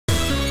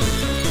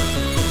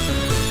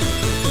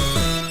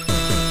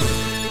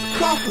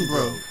Salsa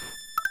Bros.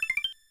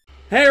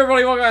 Hey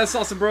everybody, welcome to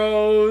Salsa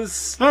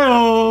Bros.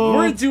 Hello.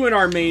 We're doing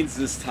our mains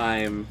this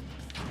time.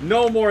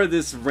 No more of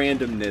this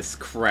randomness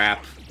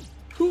crap.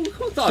 Who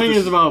thought Thing this?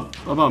 is about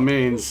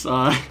mains. Who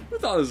thought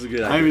this was a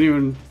good I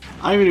idea?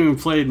 haven't even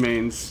played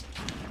mains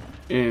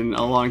in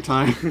a long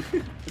time.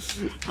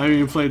 I haven't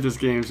even played this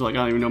game, so like I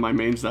don't even know my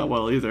mains that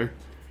well either.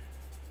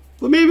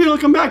 But maybe it'll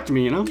come back to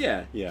me, you know?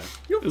 Yeah.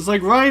 It's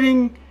like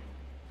riding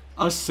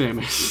a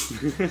Samus.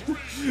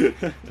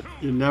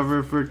 You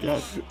never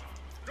forget.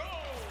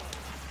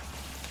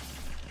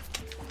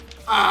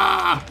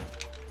 Ah!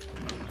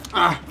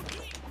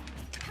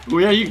 Oh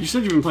yeah, you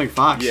said you've been playing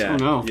Fox. Yeah. Oh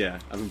no. Yeah,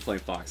 I've been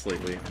playing Fox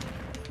lately.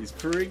 He's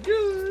pretty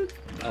good.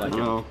 I like him.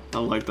 No, I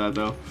don't like that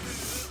though.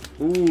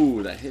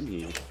 Ooh, that hit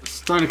me. It's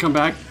starting to come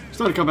back.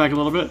 Starting to come back a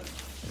little bit.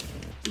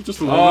 Just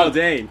a little Oh, bit.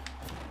 dang.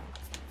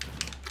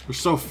 We're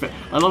so fit.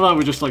 I love how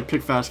we just like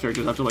pick fast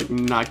characters after like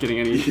not getting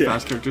any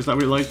fast characters that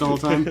we liked the whole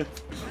time.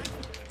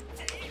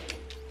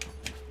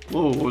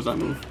 Whoa, what was that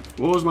move?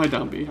 What was my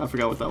down B? I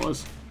forgot what that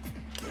was.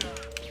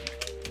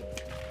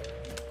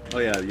 Oh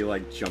yeah, you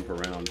like jump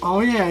around.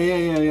 Oh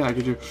yeah, I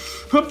could do.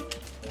 Hup.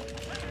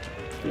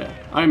 Yeah,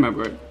 I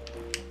remember it.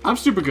 I'm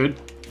super good.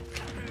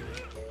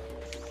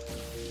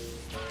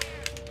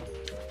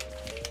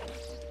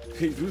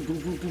 Hey, boo, boo,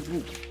 boo, boo,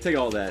 boo. Take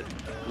all that.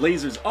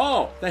 Lasers.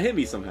 Oh, that hit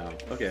me somehow.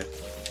 Okay.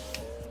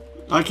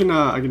 I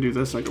can do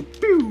this. I go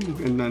pew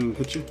and then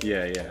hit you.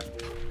 Yeah.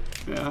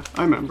 Yeah,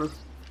 I remember.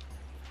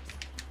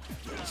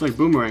 It's like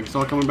Boomerang. It's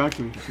all coming back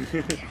to me.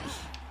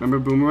 Remember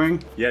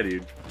Boomerang? Yeah,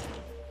 dude.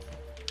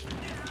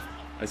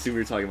 I assume we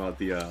were talking about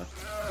the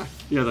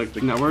Yeah, the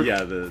network.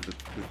 Yeah, the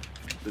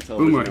television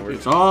Boomerang. network.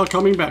 It's all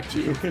coming back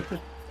to you.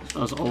 That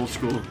was old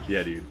school.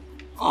 Yeah, dude.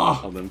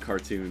 Oh, All them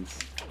cartoons.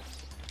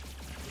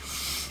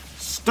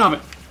 stop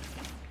it.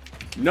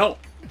 No!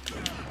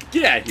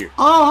 Get out of here!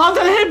 Oh, how'd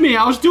that hit me?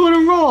 I was doing a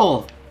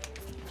roll.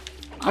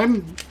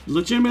 I'm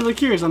legitimately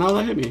curious on how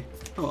that hit me.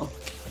 Oh well.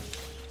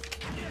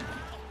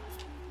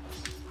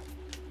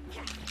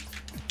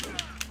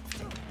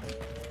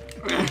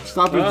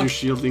 Stop with your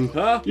shielding.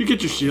 You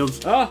get your shields.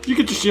 You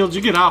get your shields.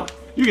 You get out.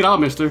 You get out,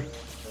 mister.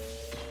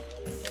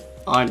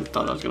 Oh, I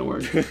thought that was gonna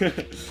work.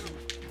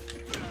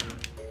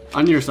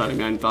 On your side of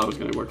me, I thought it was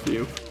gonna work for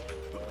you.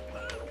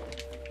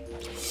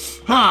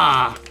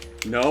 Ha!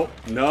 No.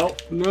 No.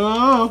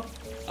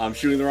 I'm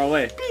shooting the wrong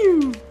way.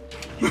 Pew.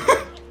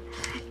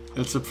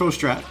 That's a pro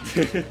strat.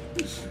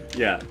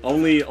 Yeah,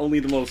 only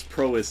the most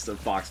proest of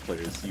Fox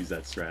players use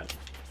that strat.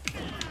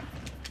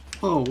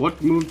 Oh,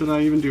 what move did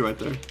I even do right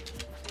there?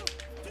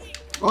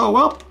 Oh,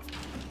 well.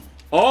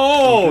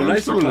 Oh, Okay, I'm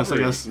nice still in this, I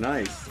recovery. guess.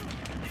 Nice.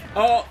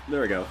 Oh,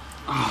 there we go.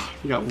 Ah,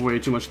 you got way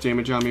too much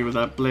damage on me with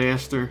that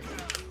blaster.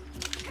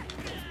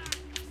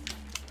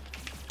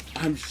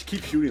 I'm just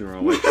keep shooting the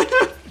wrong way.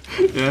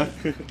 Yeah.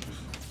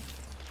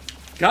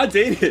 God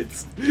dang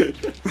it!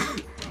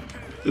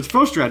 It's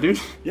pro strat, dude.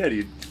 Yeah,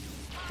 dude.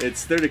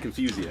 It's there to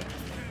confuse you.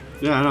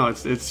 Yeah, I know.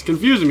 It's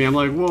confusing me. I'm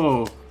like,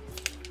 whoa.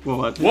 Whoa,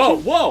 what?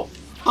 Whoa!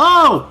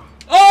 Oh!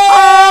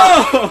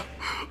 Oh!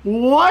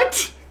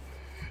 What?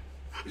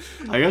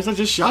 I guess I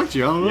just shocked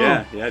you. I don't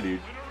know. Yeah, dude.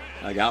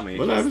 I got me.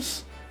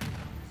 Whatevs.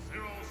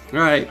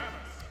 Alright.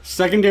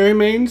 Secondary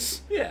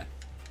mains? Yeah.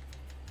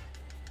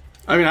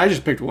 I mean, I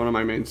just picked one of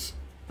my mains.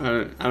 I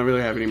don't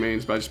really have any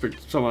mains, but I just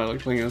picked someone I like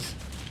playing as.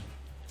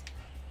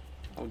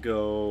 I'll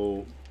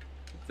go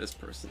with this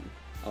person.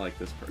 I like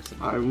this person.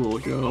 I will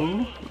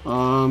go.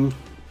 I'm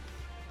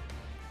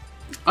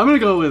gonna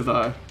go with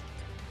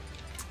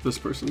this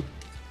person.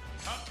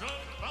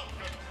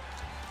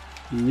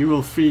 And you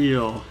will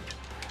feel.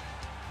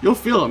 You'll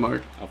feel it,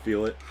 Mark. I'll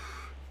feel it.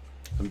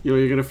 You know what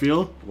you're gonna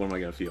feel? What am I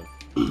gonna feel?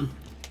 I'm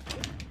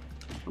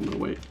gonna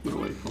wait.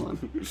 Hold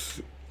on.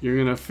 You're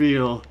gonna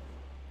feel.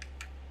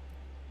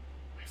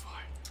 Wait for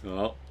it.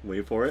 Oh,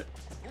 wait for it.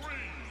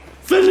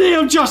 The knee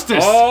of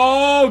justice.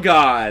 Oh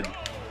God!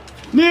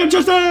 Knee of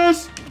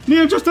justice.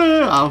 Knee of justice.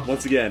 Oh.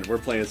 Once again, we're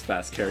playing as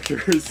fast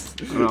characters.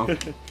 I don't know.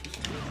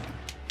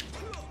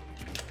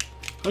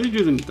 How do you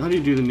do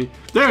the knee?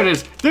 There it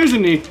is. There's the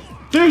knee.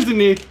 There's the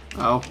knee.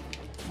 Ow.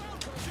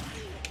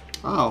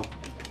 Ow.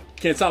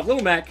 Can't stop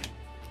Little Mac.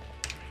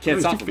 Can't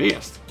He's stop too him.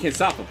 fast. Can't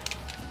stop him.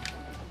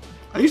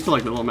 I used to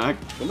like Little Mac.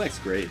 Little Mac's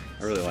great.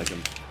 I really like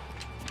him.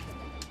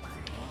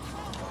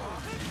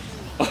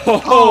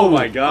 Oh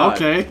my God.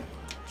 Okay.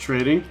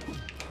 Trading.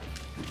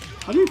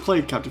 How do you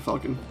play Captain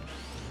Falcon?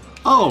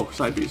 Oh,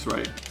 side piece,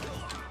 right.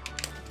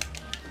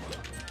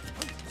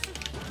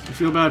 I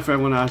feel bad for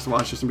everyone that has to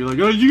watch this and be like,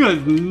 oh, you guys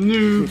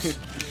noobs.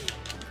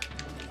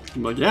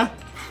 I'm like, yeah.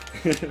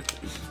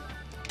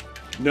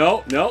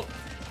 No.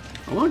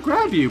 I want to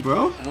grab you,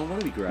 bro. I don't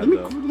want to be grabbed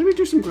though. Let me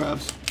do some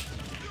grabs.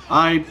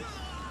 I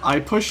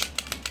pushed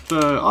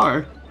the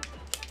R.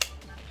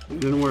 It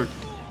didn't work.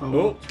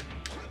 Oh.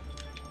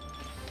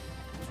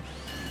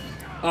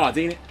 Oh,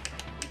 dang it.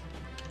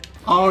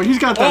 Oh, he's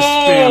got that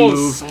spam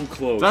move. So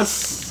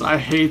close. I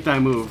hate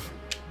that move.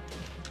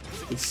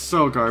 It's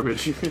so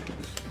garbage.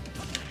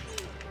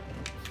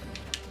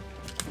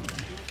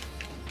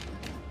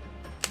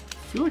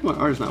 feel like my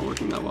R is not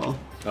working that well.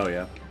 Oh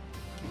yeah.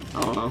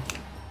 I don't know.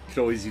 You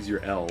could always use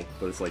your L,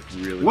 but it's like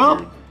really Well,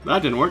 weird.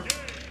 that didn't work.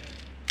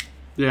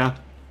 Yeah.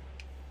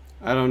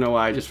 I don't know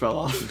why I just fell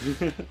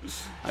off.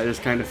 I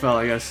just kind of fell,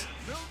 I guess.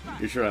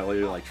 You're sure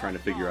you're like trying to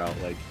figure out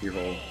like your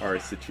whole R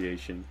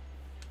situation.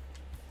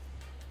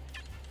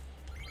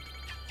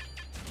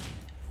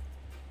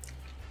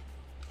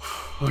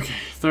 Okay,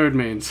 third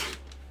mains.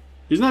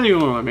 He's not even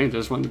one of my mains, I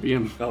just wanted to be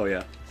him. Oh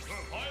yeah.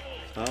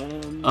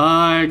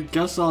 I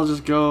guess I'll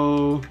just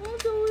go... I'll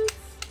go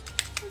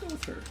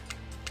with her.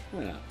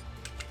 Why not?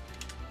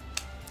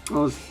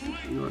 I'll just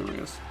go with, I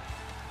guess,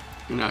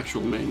 an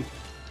actual main.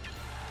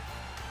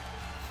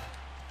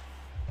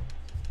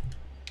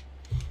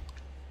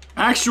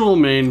 Actual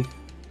main.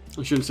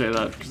 I shouldn't say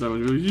that because I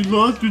would go, you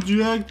lost with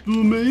your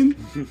actual main?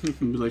 And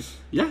be like,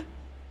 yeah.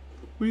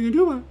 What are you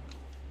gonna do about it?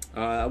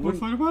 I Wanna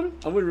fight about it?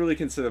 wouldn't really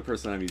consider the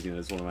person I'm using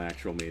as one of my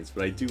actual mains,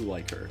 but I do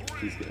like her.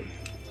 She's good.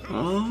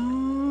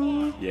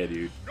 Oh. Yeah,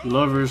 dude.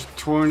 Lovers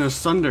torn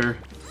asunder.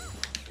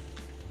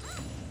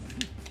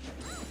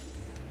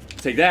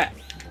 Take that.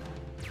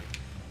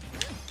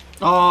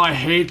 Oh, I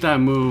hate that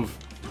move.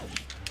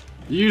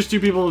 You use two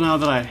people now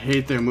that I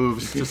hate their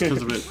moves just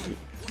because of it.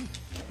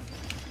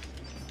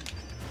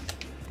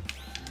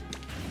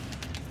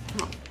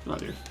 Oh,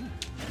 not here.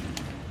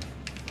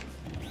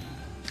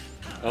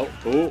 Oh,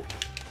 oh.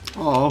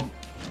 Oh.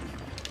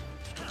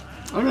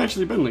 I haven't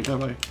actually been Link,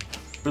 have I?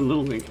 Been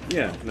Little Link.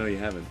 Yeah, no, you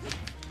haven't.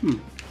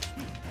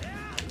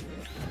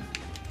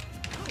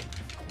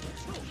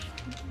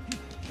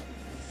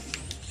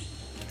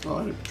 Oh,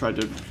 I tried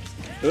to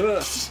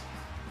Ugh.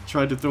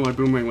 throw my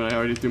boomerang when I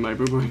already threw my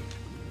boomerang.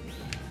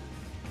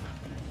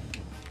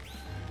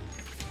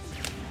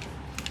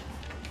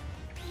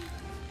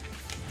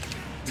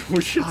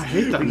 I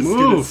hate that We're just move.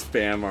 gonna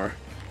spam our.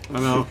 I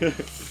know.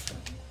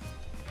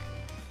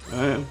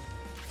 I am.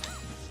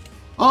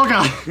 Oh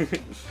god!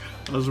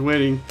 I was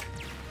waiting.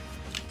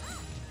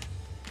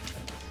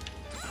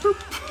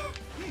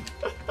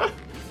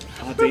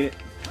 Oh, dang it.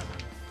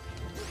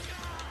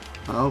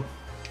 Oh.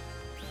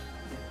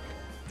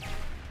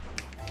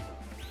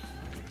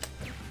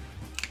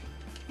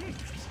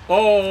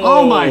 Oh!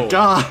 Oh my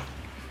god!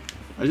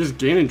 I just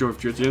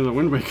Ganondorfed you at the end of the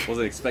Wind Waker.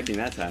 Wasn't expecting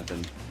that to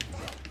happen.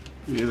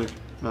 Me either,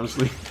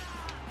 honestly.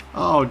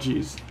 Oh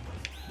jeez.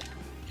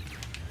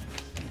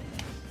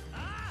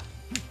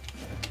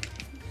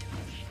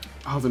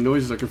 Oh, the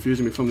noises are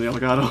confusing me from the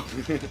Elgato.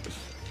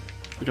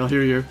 Like I'll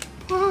hear your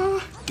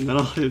ah, and then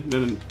I'll hit,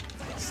 then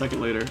a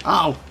second later.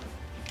 Ow!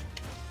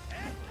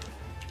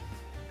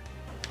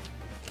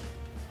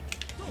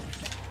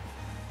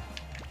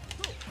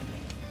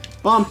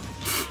 Bomb!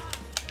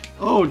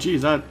 Oh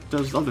geez, that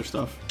does other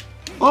stuff.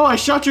 Oh, I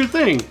shot your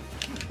thing!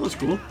 That's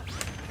cool.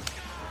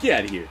 Get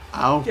out of here.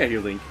 Ow. Get out of here,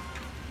 Link.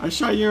 I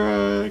shot your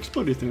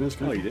explodey thing, that's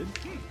good. Oh, you did?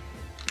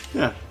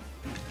 Yeah.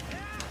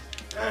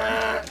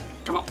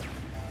 Come on.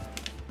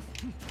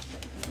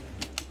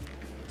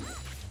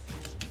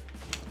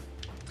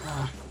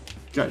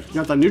 You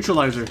got that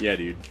neutralizer. Yeah,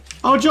 dude.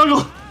 Oh,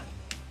 juggle!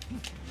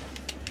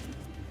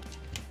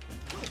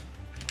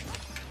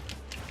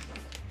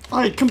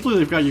 I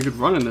completely forgot you could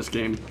run in this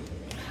game.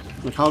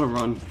 Like how to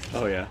run.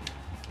 Oh, yeah.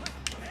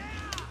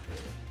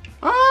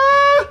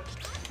 Ah!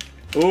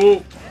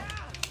 Oh!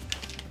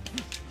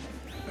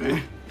 Eh.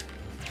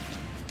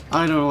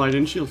 I don't know, I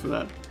didn't shield for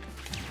that.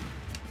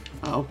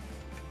 Ow.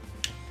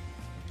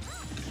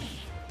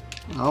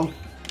 Ow.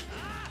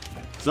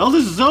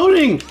 Zelda's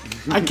zoning!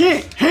 I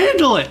can't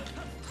handle it!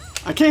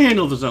 I can't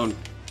handle the zone.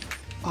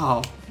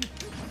 Oh.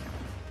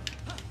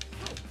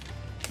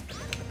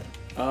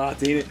 Ah,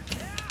 dang it.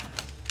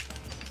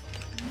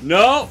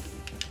 No!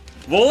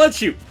 Won't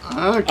let you! Come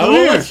I won't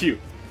here! let you!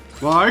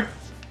 Mark!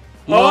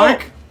 Oh.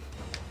 Mark!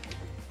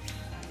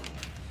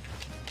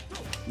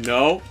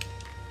 No!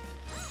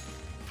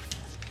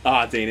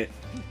 Ah, dang it.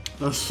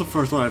 That's the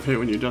first one I've hit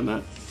when you've done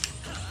that.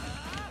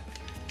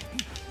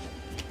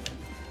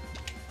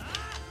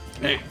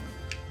 Eh.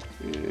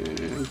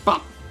 And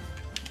bop!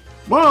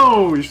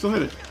 Whoa! You still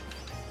hit it.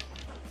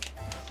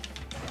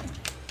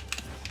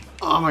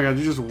 Oh my god,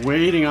 you're just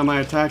waiting on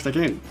my attacks. I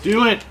can't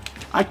do it!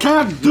 I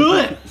can't do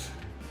it!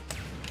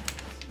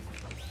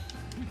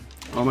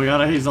 Oh my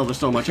god, I hate Zelda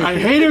so much. I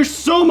hate her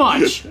so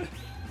much!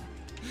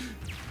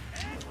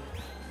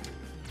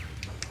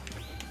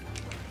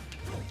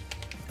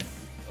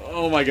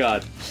 Oh my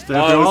god. Stay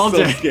Oh, up there I all was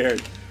so day.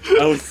 scared.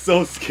 I was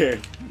so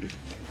scared.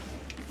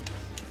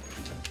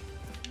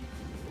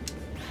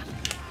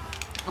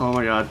 Oh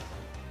my god.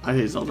 I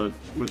hate Zelda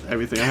with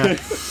everything I have.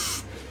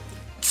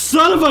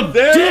 Son of a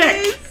There it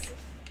dick! is!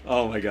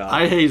 Oh my god.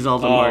 I hate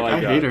Zelda, Oh Mark. my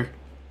I God. hate her.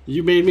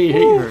 You made me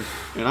hate her.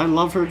 And I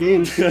love her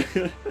games.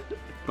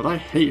 But I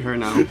hate her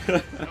now.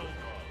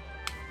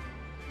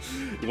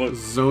 You want-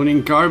 Zoning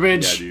yeah,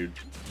 garbage. dude.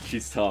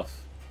 She's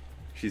tough.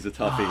 She's a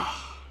toughie.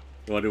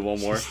 You wanna do one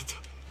more?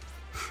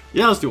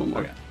 Yeah, let's do one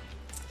more. Okay.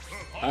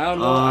 I don't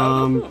know. I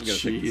don't know who I'm gonna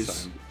pick Jeez.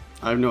 this time.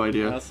 I have no I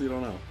idea. honestly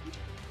don't know.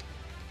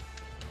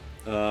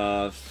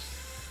 I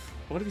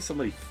want to be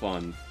somebody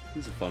fun.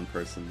 Who's a fun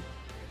person?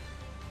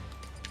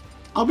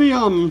 I'll be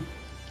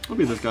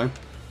this guy.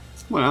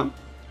 Why not?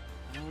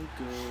 I'll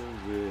go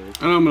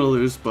with... I know I'm gonna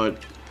lose, but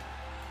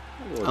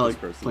I'll go with I this like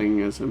person.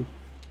 playing as him.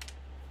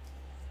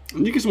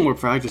 And you get some more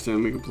practice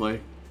in, we can play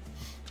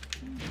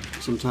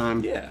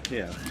sometime. Yeah,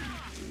 yeah.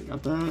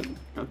 Got that,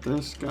 got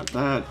this, got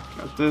that,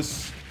 got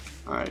this.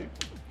 Alright.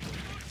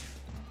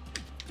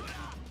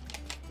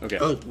 Okay,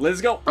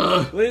 let's go.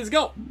 Let's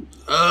go.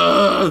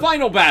 Uh,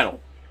 Final battle.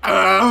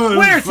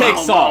 Winner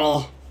takes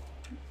all.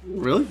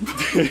 Really?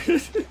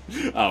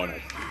 Oh no.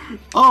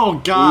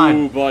 Oh god!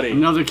 Ooh, buddy.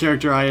 Another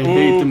character I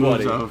hate the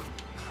moves buddy. of.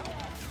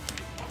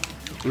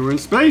 And we're in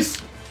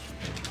space!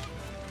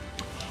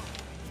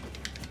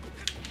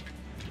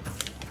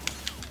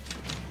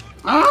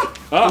 Ah!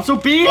 Oh. I'm so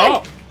big!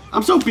 Oh.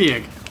 I'm so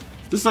big!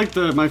 This is like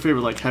my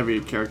favorite like heavy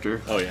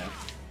character. Oh yeah.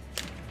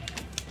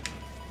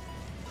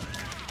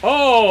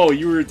 Oh,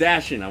 you were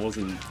dashing. I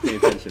wasn't paying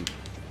attention.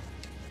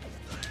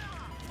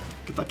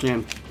 Get that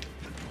can.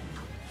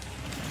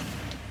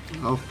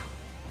 Oh.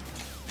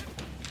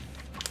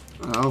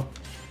 Oh.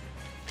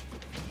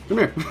 Come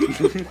here.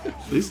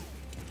 Please.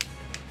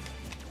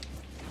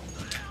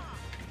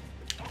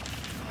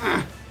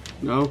 Ah.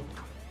 No.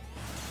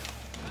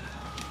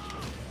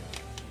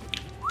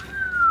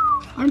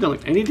 I haven't done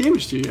like any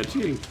damage to you yet,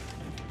 cheating.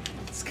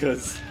 It's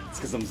cause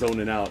I'm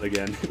zoning out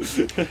again.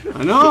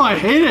 I know, I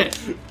hate it.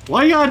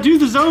 Why you gotta do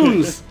the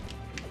zones?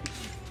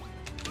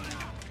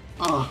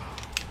 Oh.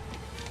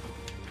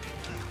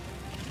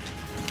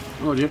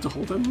 Oh, do you have to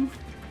hold that move?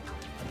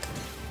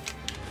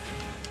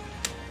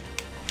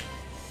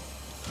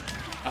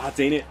 Ah,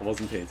 dang it! I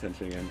wasn't paying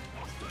attention again.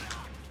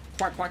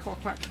 Quack, quack, quack,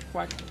 quack,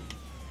 quack.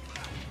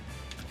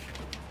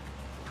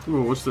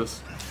 Ooh, what's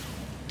this?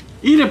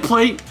 Eat it,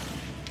 plate!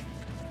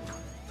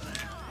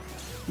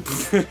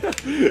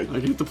 I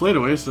get the plate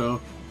away,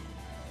 so...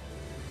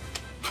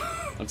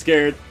 I'm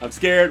scared. I'm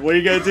scared. What are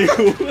you gonna do?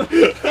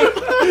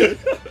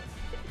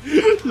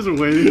 Just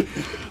waiting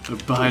to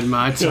bide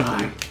my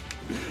time.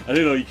 I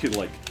didn't know you could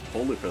like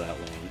hold it for that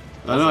long.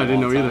 I know, I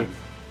didn't know Long either. time.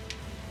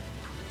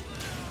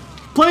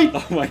 Plate!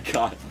 Oh my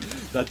god,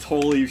 that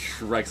totally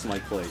shreks my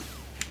plate.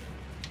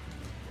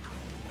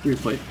 Give me a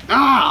plate.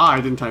 Ah!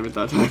 I didn't time it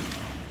that time.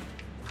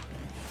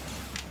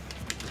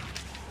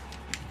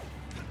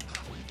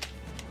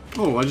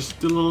 Oh, I just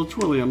did a little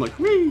twirly. I'm like,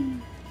 whee!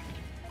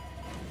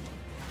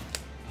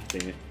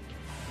 Dang it.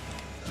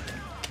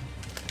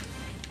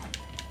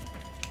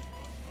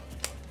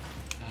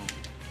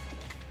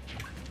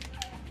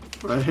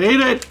 I hate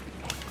it!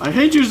 I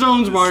hate your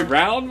zones, This Mark!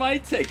 round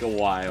might take a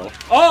while.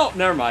 Oh,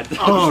 never mind.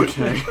 Oh,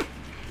 okay.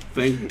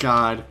 Thank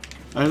God.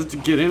 I have to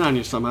get in on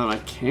you somehow, and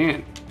I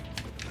can't.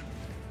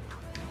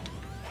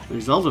 The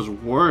result is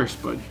worse,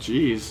 but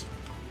jeez.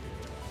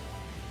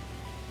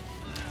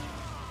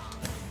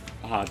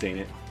 Ah, dang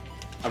it.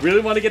 I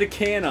really want to get a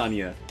can on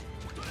you.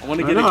 I want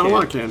to I get know, a I can. don't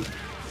want a can.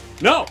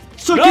 No!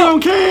 Suck no! your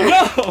own can!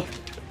 No!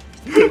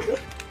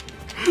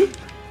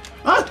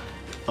 Ah!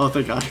 Oh,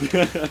 thank God.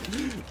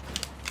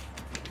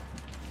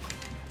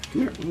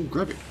 Come here, I'll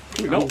grab it.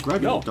 Come here, No, I'll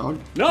grab no, you, dog.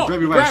 no, I'll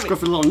grab you by grab your me.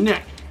 scruffy little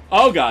neck.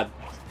 Oh god.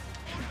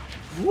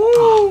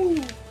 Woo!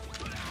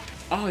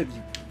 Oh,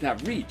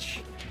 that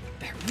reach.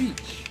 That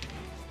reach.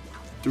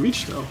 To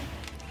reach, though.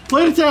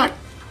 Plate attack!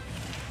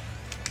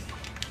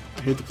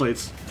 I hate the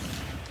plates.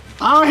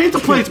 Oh, I hate the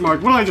plates,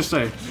 Mark. What did I just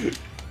say?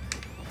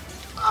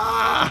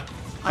 Ah!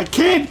 I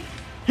can't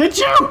hit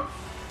you!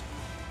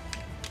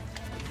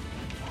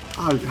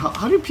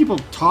 How do people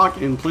talk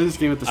and play this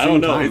game at the I same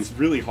don't know, time? it's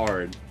really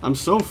hard. I'm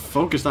so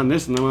focused on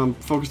this, and then when I'm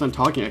focused on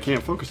talking, I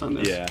can't focus on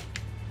this. Yeah,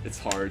 it's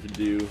hard to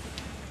do.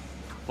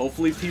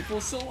 Hopefully people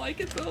still like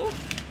it though.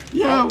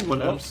 Yeah, Oh,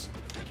 what else?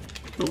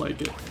 They'll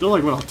like it. They'll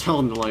like what I'll tell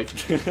them to like.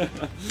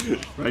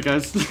 Right,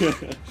 guys?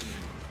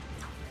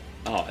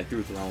 Oh, I threw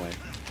it the wrong way.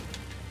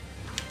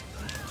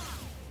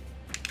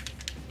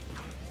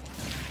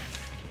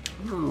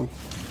 No.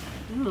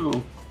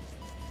 No.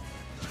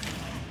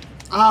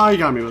 Ah, you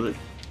got me with it.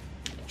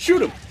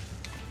 Shoot him!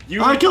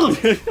 You. I killed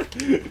him!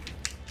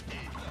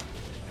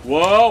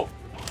 Whoa!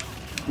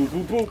 Boop,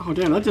 boop, boop. Oh,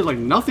 damn, that did like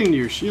nothing to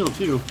your shield,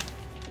 too.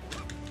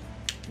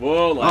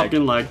 Whoa, Oh, lag.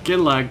 getting lag,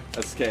 getting lag.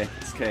 That's okay.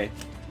 It's okay.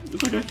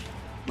 It's okay.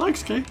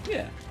 Lag's okay.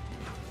 Yeah.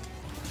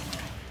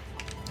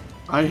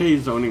 I hate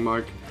zoning,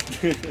 Mark.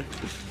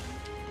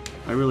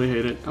 I really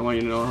hate it. I want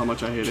you to know how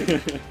much I hate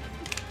it.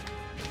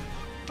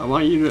 I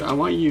want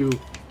you,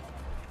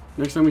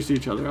 next time we see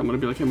each other, I'm gonna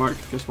be like, hey Mark,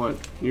 guess what?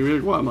 And you're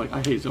like, what? I'm like,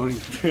 I hate zoning.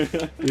 And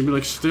you'll be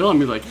like, still? I'm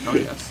be like, oh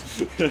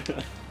yes.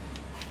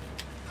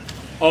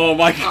 Oh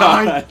my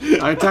god!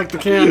 I attacked the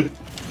can.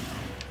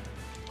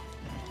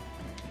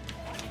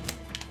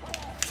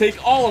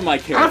 Take all of my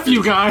characters. F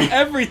you, guy!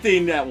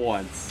 Everything at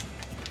once.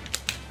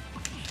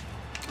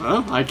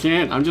 Well, I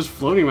can't. I'm just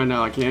floating right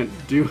now. I can't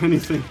do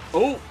anything.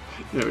 Oh!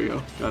 There we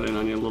go. Got in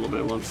on you a little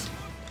bit once.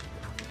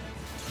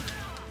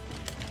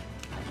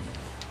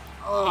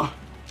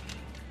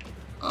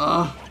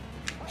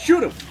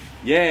 Shoot him!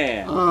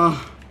 Yeah!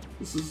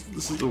 This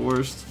is the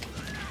worst.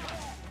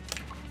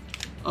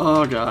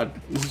 Oh god,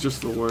 this is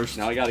just the worst.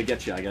 Now I gotta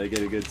get you. I gotta get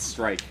a good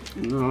strike.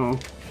 No.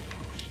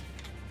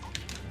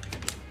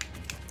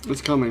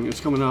 It's coming. It's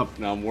coming up.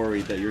 Now I'm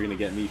worried that you're gonna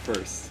get me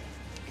first.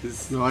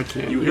 Cause No, I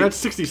can't. you're You're at You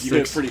 66.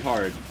 hit pretty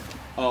hard.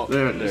 Oh,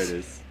 There it there is. it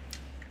is.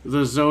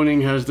 The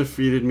zoning has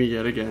defeated me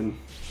yet again.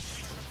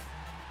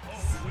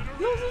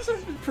 Those are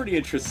pretty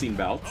interesting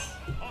bouts,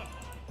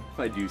 if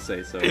I do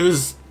say so. It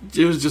was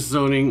just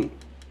zoning.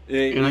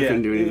 And I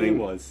couldn't do anything.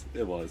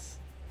 It was.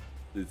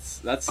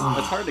 That's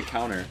hard to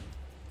counter.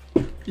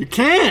 You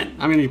can!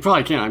 I mean, you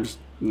probably can. I'm just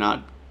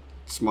not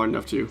smart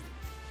enough to.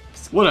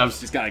 Whatevs.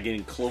 Just gotta get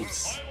in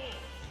close.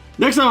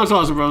 Next time on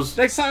Salsa Bros,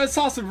 Next time it's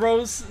Salsa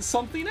Bros,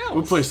 something else.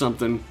 we'll play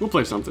something. We'll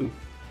play something.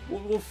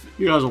 We'll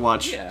You guys will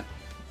watch. yeah.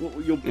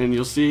 And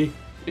you'll see.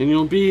 And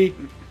you'll be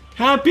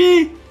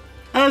happy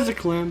as a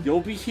clam.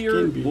 You'll be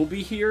here. Can be. We'll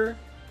be here.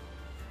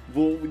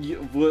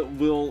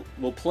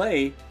 We'll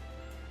play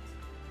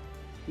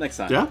next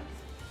time. Yeah?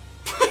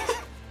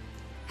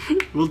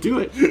 We'll do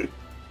it.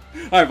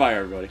 All right, bye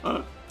everybody.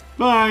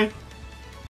 Bye.